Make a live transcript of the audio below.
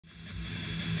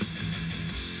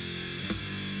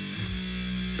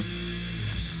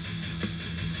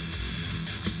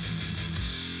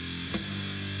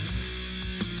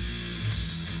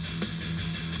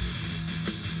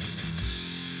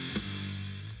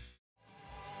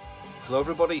Hello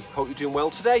everybody, hope you're doing well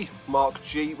today. Mark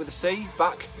G with a C,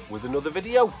 back with another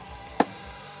video.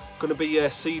 Going to be a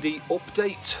CD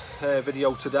update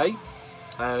video today.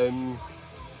 I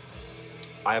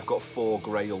have got four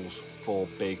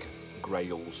big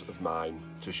Grails of mine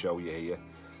to show you here.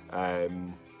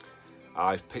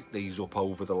 I've picked these up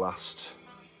over the last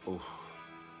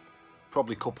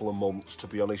probably couple of months, to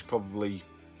be honest. Probably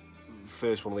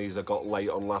first one of these I got late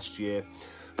on last year,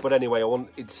 but anyway, I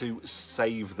wanted to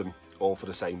save them all for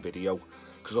the same video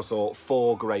because I thought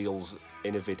four Grails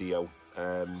in a video,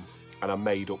 and I'm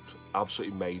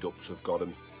absolutely made up to have got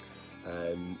them.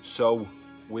 So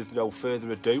with no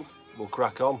further ado, we'll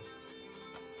crack on.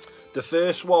 The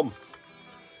first one,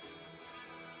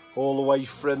 all the way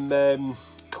from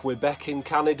Quebec in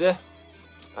Canada,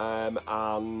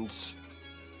 and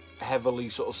heavily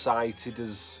sort of cited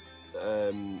as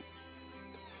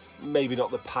maybe not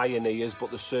the pioneers,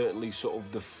 but they're certainly sort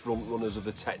of the front runners of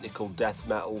the technical death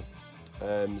metal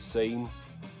scene.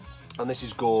 And this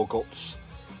is Gorguts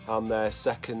and their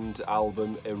second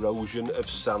album, Erosion of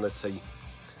Sanity,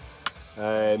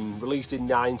 released in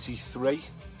 '93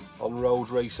 on Road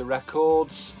Racer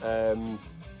Records.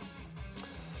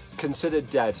 Considered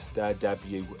Dead, their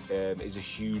debut, is a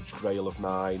huge grail of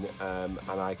mine, and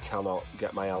I cannot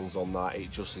get my hands on that. It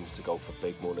just seems to go for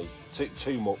big money,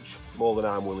 too much, more than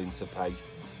I'm willing to pay.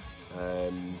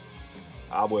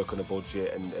 I work on a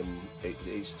budget, and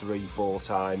it's 3-4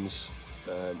 times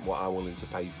what I'm willing to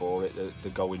pay for it, the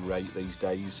going rate these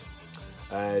days.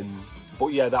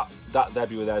 But yeah, that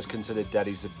debut of theirs, Considered Dead,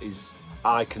 is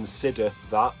I consider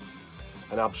that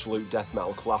an absolute death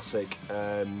metal classic.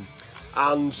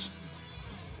 And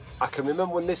I can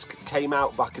remember when this came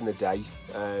out back in the day,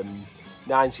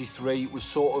 '93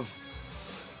 was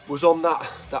on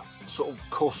that sort of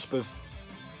cusp of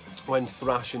when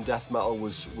thrash and death metal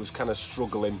was kind of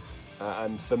struggling,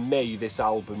 and for me this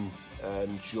album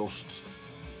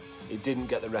it didn't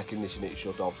get the recognition it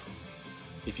should have.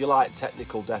 If you like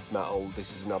technical death metal,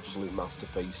 this is an absolute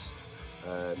masterpiece.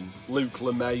 Luke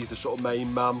LeMay, the sort of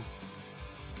main man.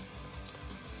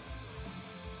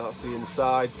 That's the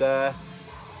inside there,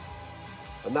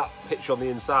 and that picture on the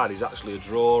inside is actually a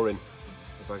drawing.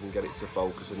 If I can get it to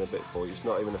focus in a bit for you, it's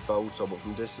not even a photo, but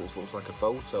from distance looks like a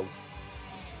photo.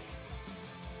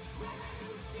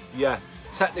 Yeah,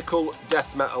 technical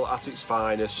death metal at its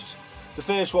finest. The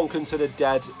first one, Considered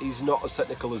Dead, is not as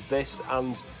technical as this,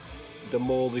 and the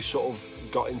more they sort of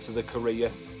got into the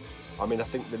career, I mean, I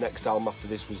think the next album after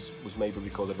this was maybe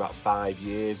recorded about 5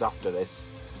 years after this.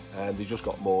 And they just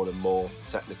got more and more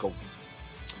technical.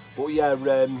 But yeah,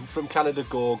 from Canada,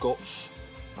 Gorguts,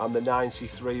 and the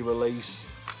 '93 release,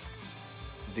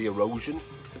 The Erosion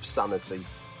of Sanity.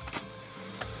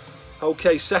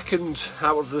 Okay, second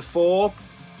out of the four,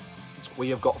 we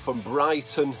have got from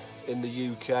Brighton in the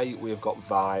UK, we have got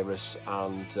Virus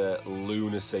and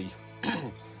Lunacy.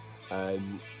 I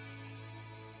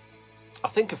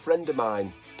think a friend of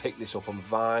mine picked this up on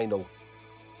vinyl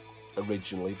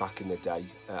originally back in the day.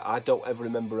 I don't ever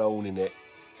remember owning it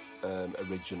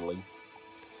originally,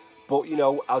 but you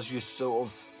know, as you're sort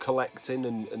of collecting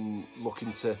and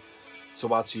looking to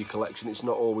add to your collection, it's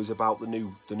not always about the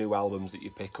new albums that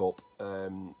you pick up,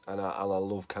 and I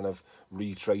love kind of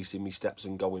retracing my steps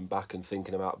and going back and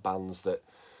thinking about bands that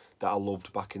I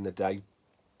loved back in the day,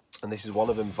 and this is one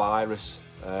of them, Virus.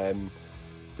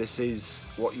 This is,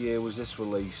 what year was this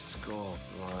released? God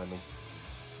blimey,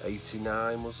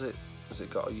 89 was it? Has it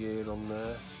got a year on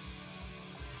there?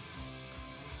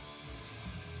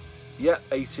 Yeah,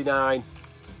 89.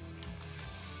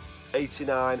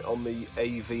 89 on the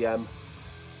AVM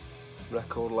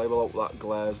record label. Hope that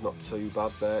glare's not too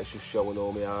bad there. It's just showing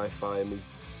all my hi-fi and my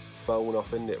phone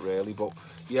off, isn't it, really? But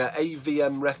yeah,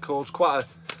 AVM Records, quite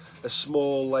a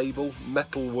small label.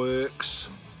 Metalworks,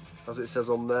 as it says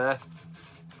on there.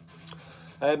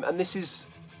 And this is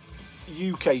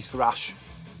UK thrash.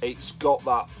 It's got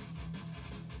that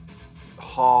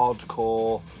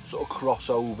hardcore sort of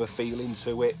crossover feeling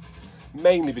to it,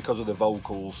 mainly because of the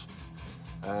vocals.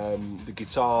 The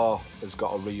guitar has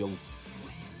got a real,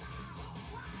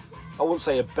 I wouldn't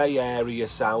say a Bay Area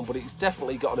sound, but it's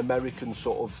definitely got an American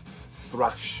sort of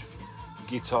thrash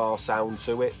guitar sound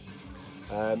to it.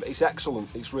 It's excellent,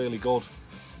 it's really good.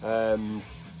 I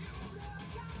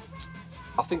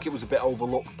think it was a bit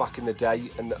overlooked back in the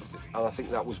day, and I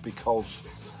think that was because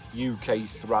UK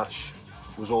thrash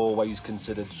was always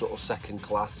considered sort of second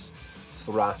class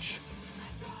thrash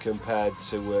compared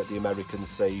to the American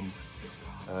scene.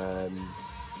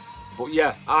 But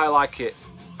yeah, I like it.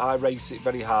 I rate it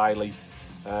very highly.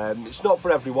 It's not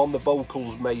for everyone. The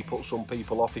vocals may put some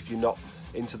people off if you're not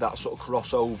into that sort of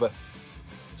crossover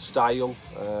style.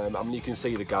 I mean, you can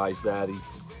see the guys there,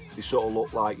 they sort of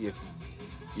look like your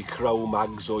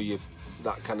Cro-Mags or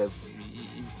that kind of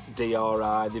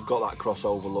DRI. They've got that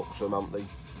crossover look to them, haven't they?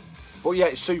 But yeah,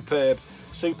 it's superb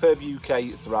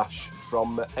UK thrash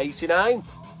from '89.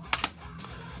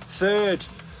 Third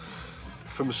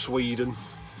from Sweden,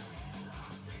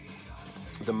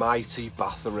 the mighty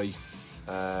Bathory,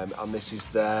 and this is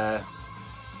their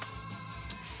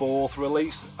fourth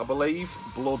release, I believe,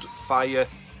 Blood, Fire,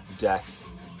 Death.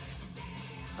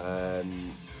 I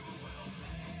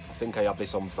think I had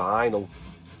this on vinyl,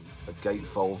 a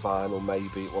gatefold vinyl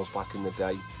maybe it was back in the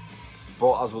day,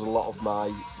 but as with a lot of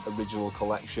my original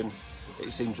collection,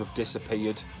 it seems to have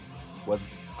disappeared,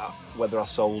 whether I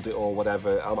sold it or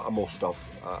whatever. I must have,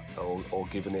 or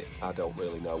given it, I don't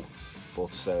really know,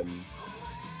 but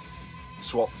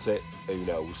swapped it, who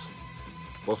knows.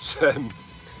 But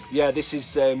yeah, this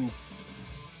is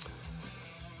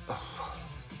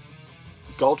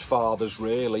godfathers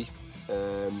really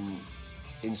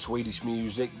in Swedish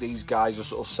music. These guys are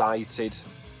sort of cited.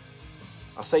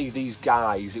 I say these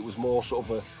guys, it was more sort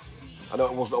of I know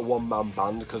it wasn't a one-man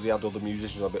band because he had other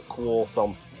musicians on it, but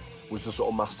Quorthon was the sort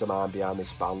of mastermind behind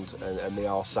this band, and they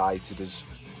are cited as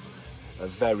a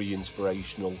very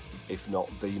inspirational, if not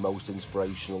the most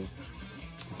inspirational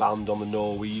band on the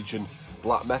Norwegian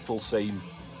black metal scene.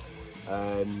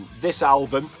 This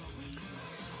album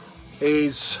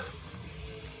is,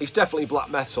 it's definitely black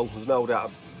metal, there's no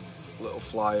doubt. A little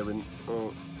flyer in,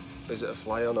 is it a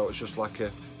flyer? No, it's just like a,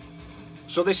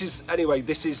 so this is, anyway,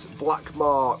 this is Black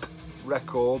Mark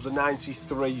Records, a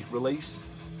 '93 release,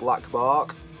 Black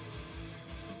Mark.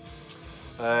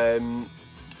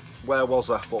 Where was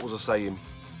I? What was I saying?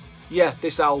 Yeah,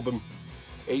 this album,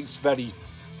 it's very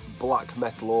black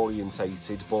metal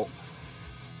orientated, but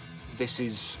this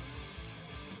is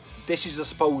I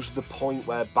suppose the point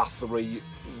where Bathory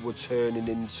were turning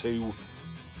into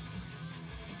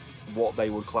what they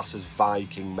would class as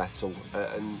Viking metal,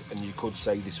 and you could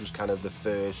say this was kind of the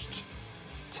first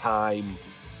time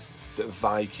that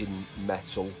Viking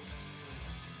metal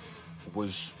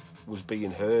was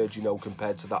being heard, you know,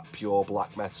 compared to that pure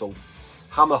black metal.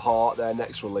 Hammerheart, their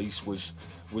next release, was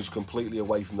completely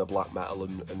away from the black metal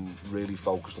and really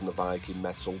focused on the Viking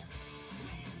metal.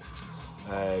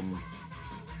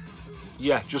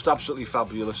 Yeah, just absolutely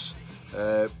fabulous.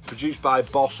 Produced by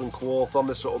Boss and Quorthon,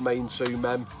 the sort of main two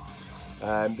men.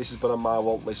 This has been on my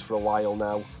want list for a while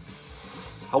now.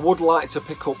 I would like to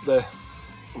pick up the,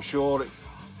 I'm sure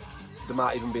there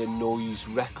might even be a Noise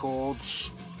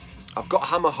Records. I've got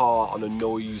Hammerheart on a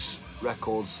Noise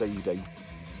Records CD,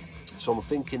 so I'm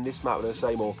thinking this might be the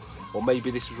same, or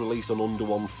maybe this was released on Under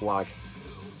One Flag.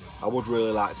 I would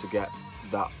really like to get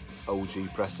that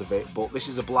OG press of it, but this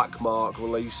is a Black Mark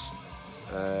release,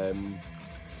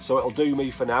 so it'll do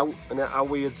me for now. And how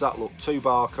weird's that look? Two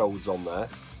barcodes on there,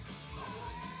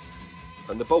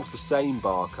 and they're both the same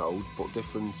barcode but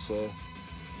different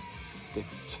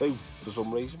two for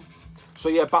some reason. So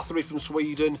yeah, Bathory from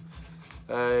Sweden,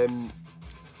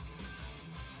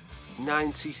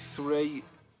 93,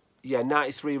 yeah,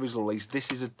 93 original release.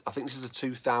 This is I think this is a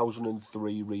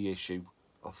 2003 reissue,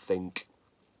 I think.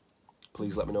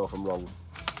 Please let me know if I'm wrong.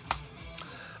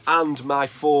 And my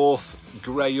fourth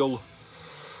Grail,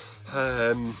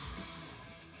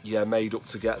 yeah, made up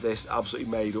to get this,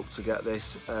 absolutely made up to get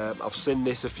this. I've seen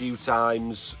this a few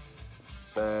times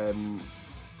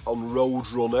on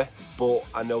Roadrunner, but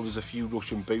I know there's a few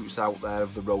Russian boots out there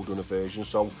of the Roadrunner version,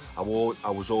 so I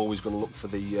was always going to look for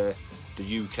the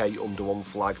UK Under One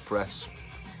Flag press.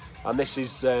 And this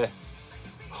is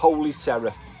Holy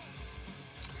Terror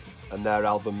and their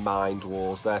album Mind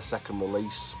Wars, their second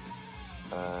release,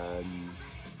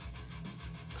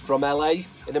 from LA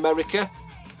in America.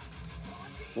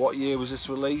 What year was this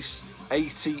release?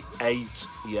 88,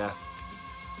 yeah.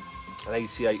 An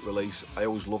 88 release. I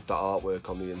always loved that artwork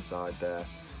on the inside there.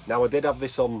 Now, I did have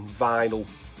this on vinyl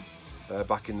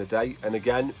back in the day, and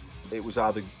again, it was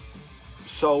either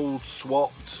sold,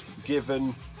 swapped,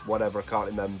 given, whatever, I can't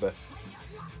remember.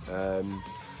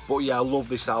 But yeah, I love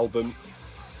this album.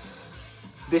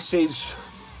 This is,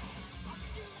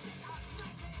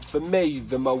 for me,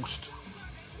 the most,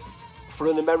 for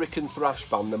an American thrash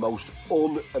band, the most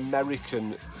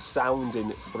un-American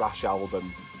sounding thrash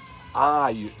album.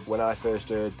 When I first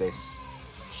heard this,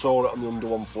 saw it on the Under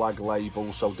One Flag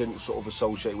label, so didn't sort of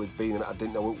associate with being in it. I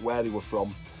didn't know where they were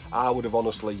from. I would have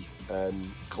honestly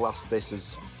classed this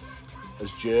as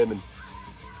German.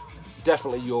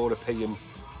 Definitely European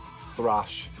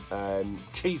thrash.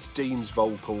 Keith Dean's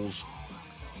vocals,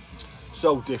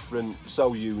 so different,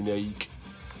 so unique.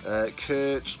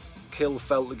 Kurt Kill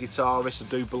felt the guitarist, I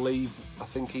do believe. I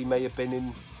think he may have been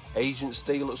in Agent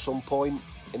Steel at some point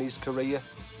in his career.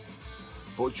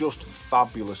 But just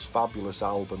fabulous, fabulous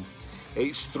album.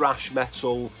 It's thrash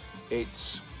metal,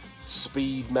 it's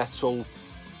speed metal,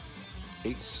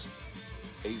 it's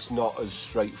not as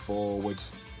straightforward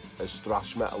as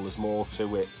thrash metal, there's more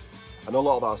to it. And a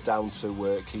lot of that's down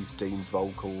to Keith Dean's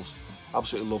vocals.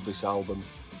 Absolutely love this album.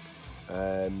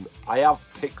 I have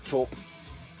picked up,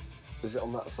 is it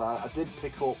on that side? I did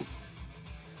pick up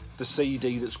the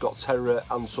CD that's got Terror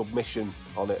and Submission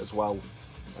on it as well,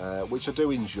 which I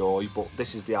do enjoy, but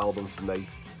this is the album for me.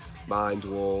 Mind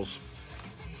Wars.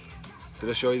 Did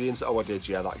I show you the inside? Oh, I did,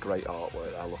 yeah, that great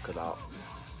artwork there, look at that.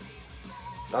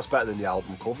 That's better than the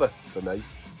album cover for me.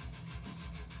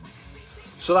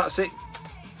 So that's it.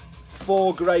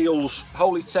 4 Grails: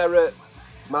 Holy Terror,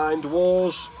 Mind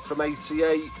Wars from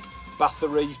 88,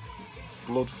 Bathory,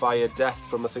 Blood, Fire, Death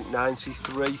from I think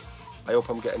 93. I hope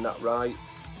I'm getting that right.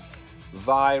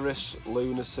 Virus,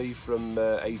 Lunacy from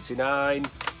 89.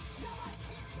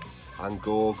 And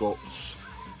Gorguts,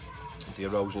 The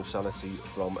Erosion of Sanity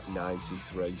from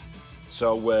 93.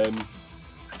 So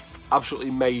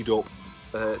absolutely made up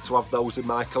to have those in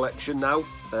my collection now.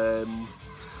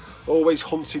 Always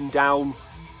hunting down,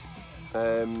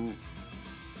 not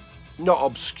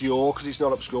obscure, because it's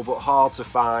not obscure, but hard to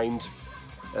find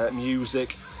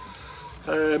music.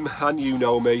 And you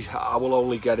know me, I will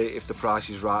only get it if the price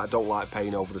is right. I don't like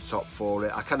paying over the top for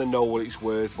it. I kind of know what it's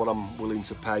worth, what I'm willing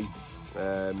to pay,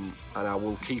 and I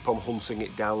will keep on hunting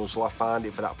it down until I find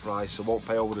it for that price. I won't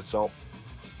pay over the top.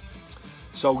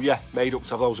 So yeah, made up to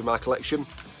have those in my collection.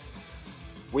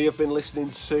 We have been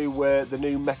listening to the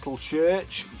new Metal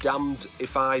Church, Damned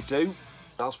If I Do.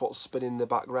 That's what's spinning in the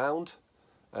background.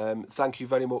 Thank you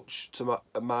very much to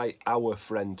our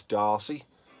friend Darcy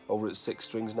over at 6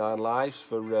 Strings 9 Lives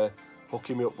for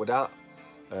hooking me up with that.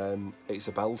 It's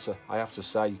a belter, I have to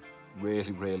say.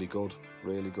 Really, really good,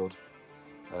 really good.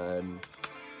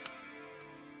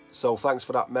 So thanks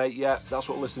for that, mate. Yeah, that's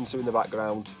what we're listening to in the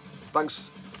background. Thanks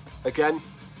again,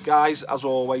 guys, as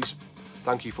always.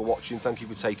 Thank you for watching, thank you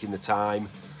for taking the time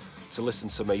to listen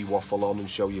to me waffle on and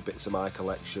show you bits of my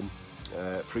collection.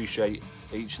 Appreciate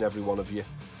each and every one of you.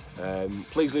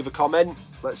 Please leave a comment,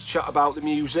 let's chat about the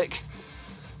music.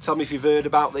 Tell me if you've heard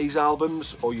about these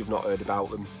albums or you've not heard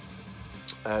about them.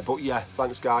 But yeah,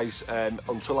 thanks guys.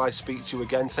 Until I speak to you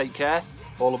again, take care,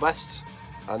 all the best,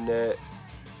 and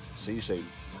see you soon.